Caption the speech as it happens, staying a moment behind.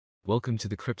Welcome to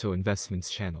the Crypto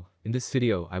Investments channel. In this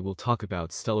video, I will talk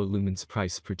about Stellar Lumens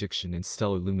price prediction and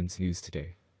Stellar Lumens news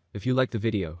today. If you like the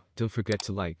video, don't forget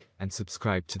to like and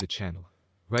subscribe to the channel.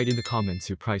 Write in the comments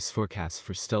your price forecast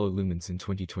for Stellar Lumens in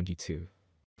 2022.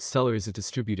 Stellar is a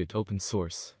distributed open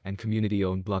source and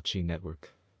community-owned blockchain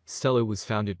network. Stellar was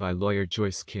founded by lawyer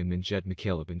Joyce Kim and Jed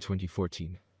McCaleb in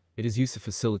 2014. It is used to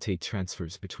facilitate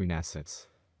transfers between assets.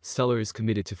 Stellar is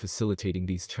committed to facilitating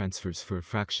these transfers for a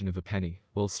fraction of a penny,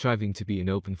 while striving to be an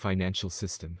open financial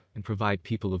system and provide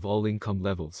people of all income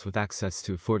levels with access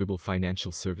to affordable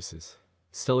financial services.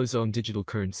 Stellar's own digital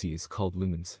currency is called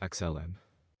Lumens XLM.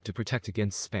 To protect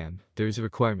against spam, there is a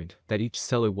requirement that each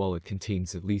Stellar wallet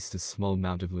contains at least a small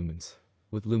amount of Lumens.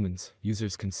 With Lumens,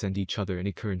 users can send each other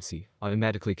any currency,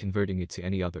 automatically converting it to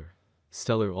any other.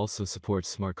 Stellar also supports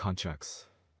smart contracts.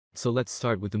 So let's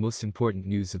start with the most important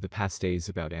news of the past days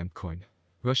about AmpCoin.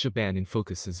 Russia ban in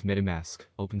focus as MetaMask,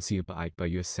 OpenSea bite by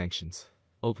US sanctions.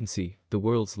 OpenSea, the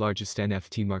world's largest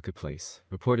NFT marketplace,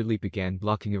 reportedly began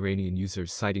blocking Iranian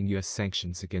users citing US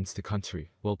sanctions against the country,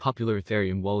 while popular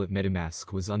Ethereum wallet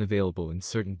MetaMask was unavailable in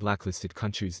certain blacklisted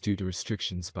countries due to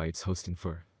restrictions by its host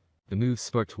Infer. The move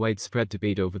sparked widespread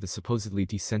debate over the supposedly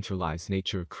decentralized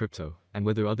nature of crypto, and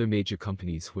whether other major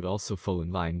companies would also fall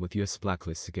in line with US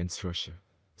blacklists against Russia.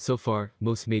 So far,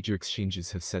 most major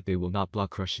exchanges have said they will not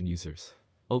block Russian users.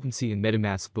 OpenSea and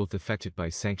MetaMask, both affected by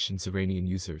sanctions Iranian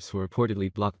users, were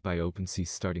reportedly blocked by OpenSea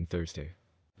starting Thursday.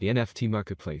 The NFT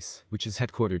marketplace, which is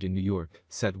headquartered in New York,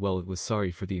 said while it was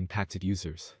sorry for the impacted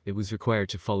users, it was required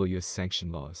to follow US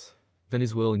sanction laws.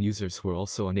 Venezuelan users were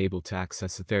also unable to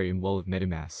access Ethereum wallet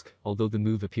MetaMask, although the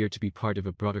move appeared to be part of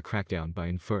a broader crackdown by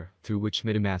Infer, through which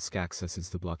MetaMask accesses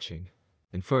the blockchain.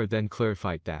 Infer then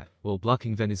clarified that, while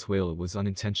blocking Venezuela was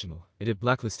unintentional, it had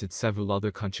blacklisted several other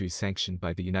countries sanctioned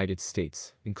by the United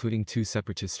States, including 2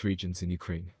 separatist regions in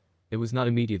Ukraine. It was not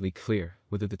immediately clear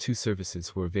whether the 2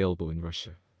 services were available in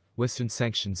Russia. Western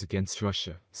sanctions against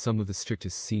Russia, some of the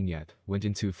strictest seen yet, went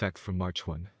into effect from March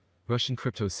 1. Russian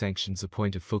crypto sanctions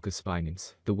point of focus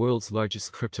Binance, the world's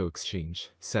largest crypto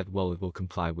exchange, said while it will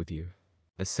comply with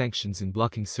US sanctions in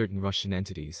blocking certain Russian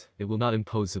entities, it will not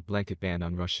impose a blanket ban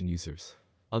on Russian users.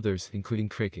 Others, including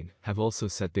Kraken, have also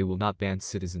said they will not ban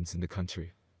citizens in the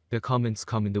country. Their comments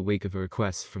come in the wake of a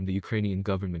request from the Ukrainian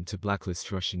government to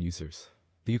blacklist Russian users.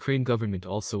 The Ukraine government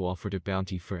also offered a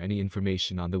bounty for any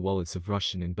information on the wallets of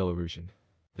Russian and Belarusian.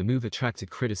 The move attracted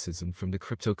criticism from the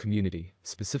crypto community,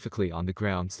 specifically on the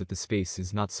grounds that the space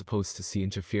is not supposed to see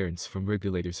interference from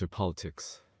regulators or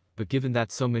politics. But given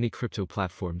that so many crypto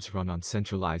platforms run on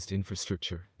centralized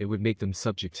infrastructure, it would make them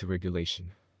subject to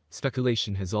regulation.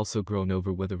 Speculation has also grown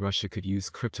over whether Russia could use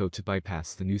crypto to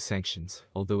bypass the new sanctions,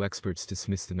 although experts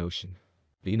dismiss the notion.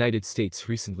 The United States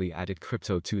recently added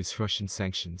crypto to its Russian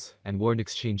sanctions and warned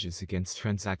exchanges against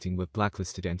transacting with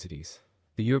blacklisted entities.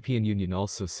 The European Union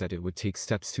also said it would take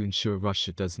steps to ensure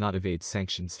Russia does not evade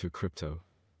sanctions through crypto.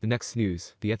 The next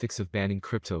news, the ethics of banning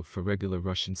crypto for regular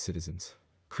Russian citizens.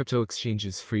 Crypto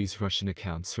exchanges freeze Russian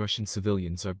accounts. Russian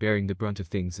civilians are bearing the brunt of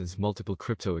things as multiple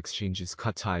crypto exchanges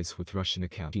cut ties with Russian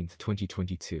accounts.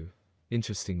 2022.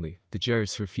 Interestingly, the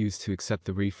JERS refused to accept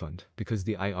the refund because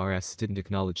the IRS didn't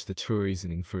acknowledge the true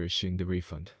reasoning for issuing the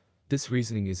refund. This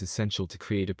reasoning is essential to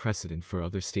create a precedent for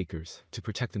other stakers to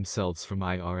protect themselves from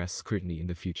IRS scrutiny in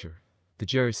the future. The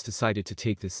JERS decided to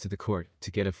take this to the court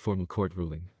to get a formal court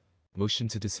ruling. Motion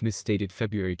to dismiss dated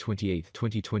February 28,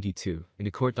 2022. In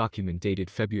a court document dated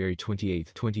February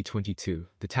 28, 2022,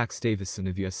 the Tax Davison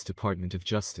of U.S. Department of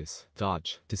Justice,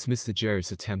 DOJ, dismissed the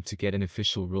JERS attempt to get an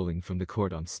official ruling from the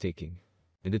court on staking.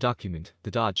 In the document,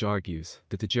 the DOJ argues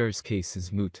that the JERS case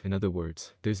is moot. In other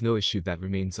words, there's no issue that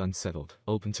remains unsettled,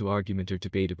 open to argument or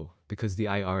debatable, because the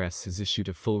IRS has issued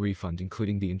a full refund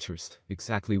including the interest,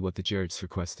 exactly what the JERS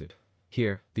requested.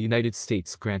 Here, the United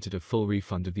States granted a full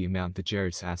refund of the amount the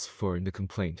JERS asked for in the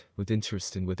complaint, with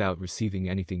interest and without receiving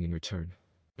anything in return.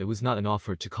 It was not an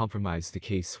offer to compromise the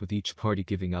case with each party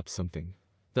giving up something.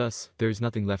 Thus, there is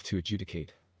nothing left to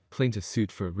adjudicate. Plaintiff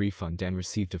sued for a refund and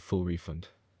received a full refund.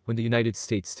 When the United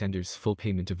States tenders full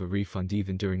payment of a refund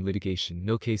even during litigation,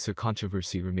 no case or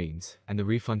controversy remains, and the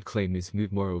refund claim is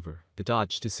moot. Moreover, the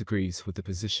DOJ disagrees with the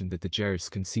position that the JERS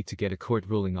can seek to get a court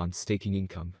ruling on staking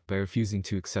income by refusing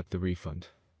to accept the refund.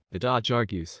 The DOJ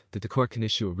argues that the court can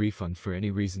issue a refund for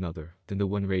any reason other than the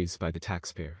one raised by the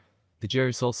taxpayer. The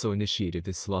JERS also initiated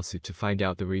this lawsuit to find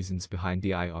out the reasons behind the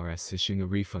IRS issuing a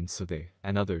refund so they,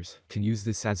 and others, can use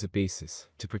this as a basis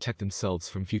to protect themselves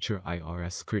from future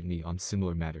IRS scrutiny on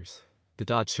similar matters. The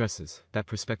DOJ stresses that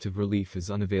prospective relief is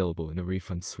unavailable in a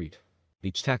refund suite.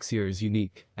 Each tax year is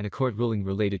unique, and a court ruling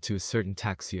related to a certain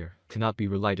tax year cannot be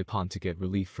relied upon to get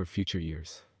relief for future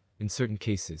years. In certain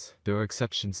cases, there are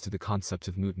exceptions to the concept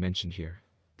of moot mentioned here.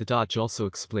 The Dodge also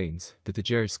explains that the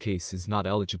Jerez case is not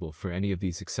eligible for any of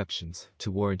these exceptions to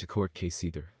warrant a court case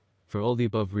either. For all the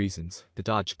above reasons, the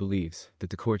Dodge believes that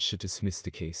the court should dismiss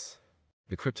the case.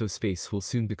 The crypto space will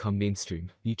soon become mainstream.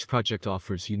 Each project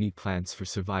offers unique plans for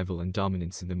survival and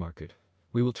dominance in the market.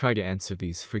 We will try to answer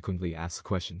these frequently asked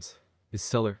questions. Is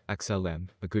Stellar XLM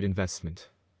a good investment?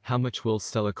 How much will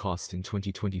Stellar cost in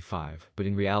 2025? But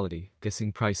in reality,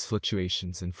 guessing price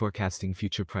fluctuations and forecasting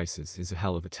future prices is a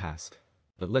hell of a task.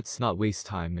 But let's not waste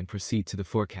time and proceed to the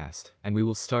forecast, and we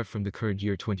will start from the current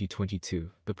year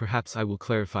 2022, but perhaps I will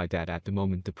clarify that at the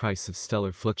moment the price of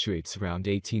Stellar fluctuates around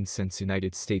 18 cents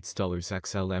United States dollars.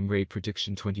 XLM rate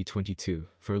prediction 2022.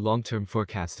 For a long-term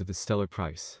forecast of the Stellar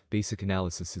price, basic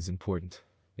analysis is important.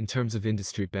 In terms of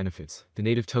industry benefits, the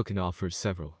native token offers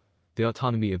several. The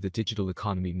autonomy of the digital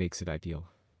economy makes it ideal.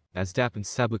 As dApp and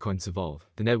stablecoins evolve,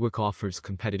 the network offers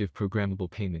competitive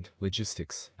programmable payment,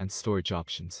 logistics, and storage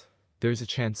options. There is a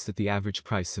chance that the average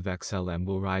price of XLM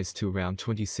will rise to around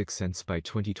 26 cents by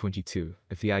 2022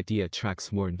 if the idea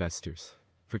attracts more investors.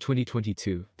 For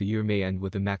 2022, the year may end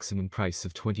with a maximum price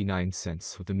of 29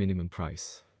 cents with a minimum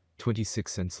price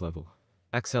 26 cents level.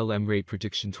 XLM rate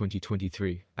prediction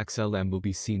 2023. XLM will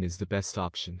be seen as the best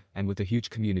option, and with a huge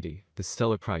community, the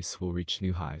Stellar price will reach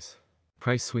new highs.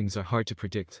 Price swings are hard to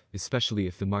predict, especially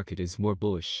if the market is more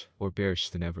bullish or bearish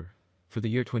than ever. For the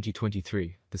year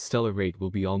 2023, the Stellar rate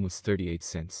will be almost 38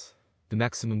 cents. The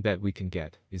maximum bet we can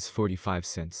get is 45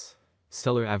 cents.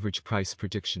 Stellar average price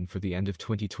prediction for the end of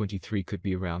 2023 could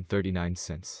be around 39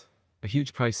 cents. A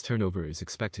huge price turnover is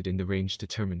expected in the range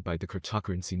determined by the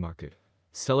cryptocurrency market.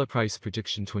 Stellar price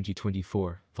prediction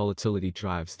 2024. Volatility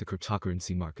drives the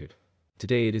cryptocurrency market.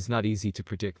 Today it is not easy to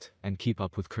predict and keep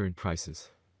up with current prices.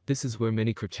 This is where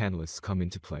many cryptanalysts come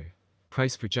into play.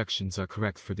 Price projections are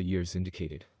correct for the years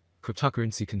indicated.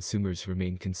 Cryptocurrency consumers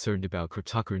remain concerned about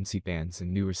cryptocurrency bans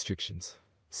and new restrictions.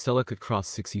 Stellar could cross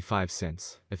 65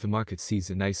 cents if the market sees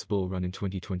a nice bull run in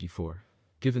 2024.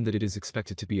 Given that it is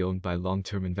expected to be owned by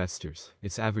long-term investors,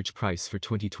 its average price for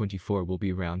 2024 will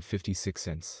be around 56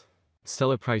 cents.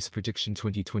 Stellar price prediction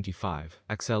 2025.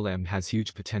 XLM has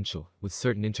huge potential. With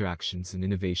certain interactions and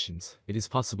innovations, it is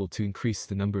possible to increase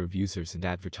the number of users and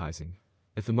advertising.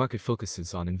 If the market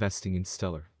focuses on investing in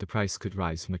Stellar, the price could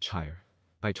rise much higher.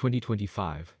 By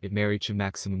 2025, it may reach a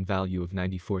maximum value of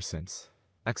 94 cents.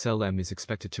 XLM is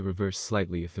expected to reverse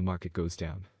slightly if the market goes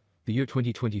down. The year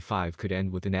 2025 could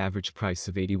end with an average price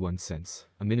of 81 cents,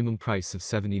 a minimum price of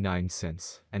 79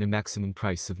 cents, and a maximum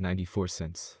price of 94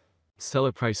 cents.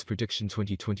 Stellar price prediction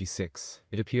 2026.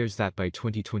 It appears that by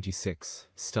 2026,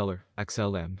 Stellar,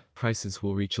 XLM, prices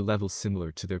will reach a level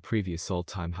similar to their previous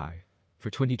all-time high. For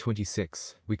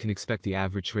 2026, we can expect the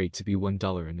average rate to be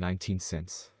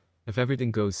 $1.19. If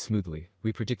everything goes smoothly,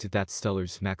 we predicted that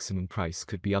Stellar's maximum price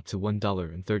could be up to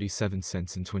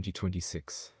 $1.37 in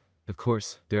 2026. Of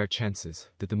course, there are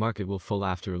chances that the market will fall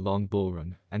after a long bull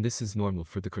run, and this is normal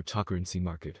for the cryptocurrency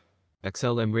market.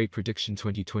 XLM rate prediction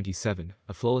 2027.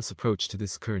 A flawless approach to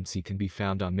this currency can be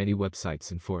found on many websites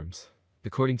and forums.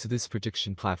 According to this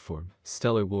prediction platform,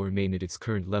 Stellar will remain at its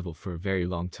current level for a very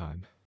long time.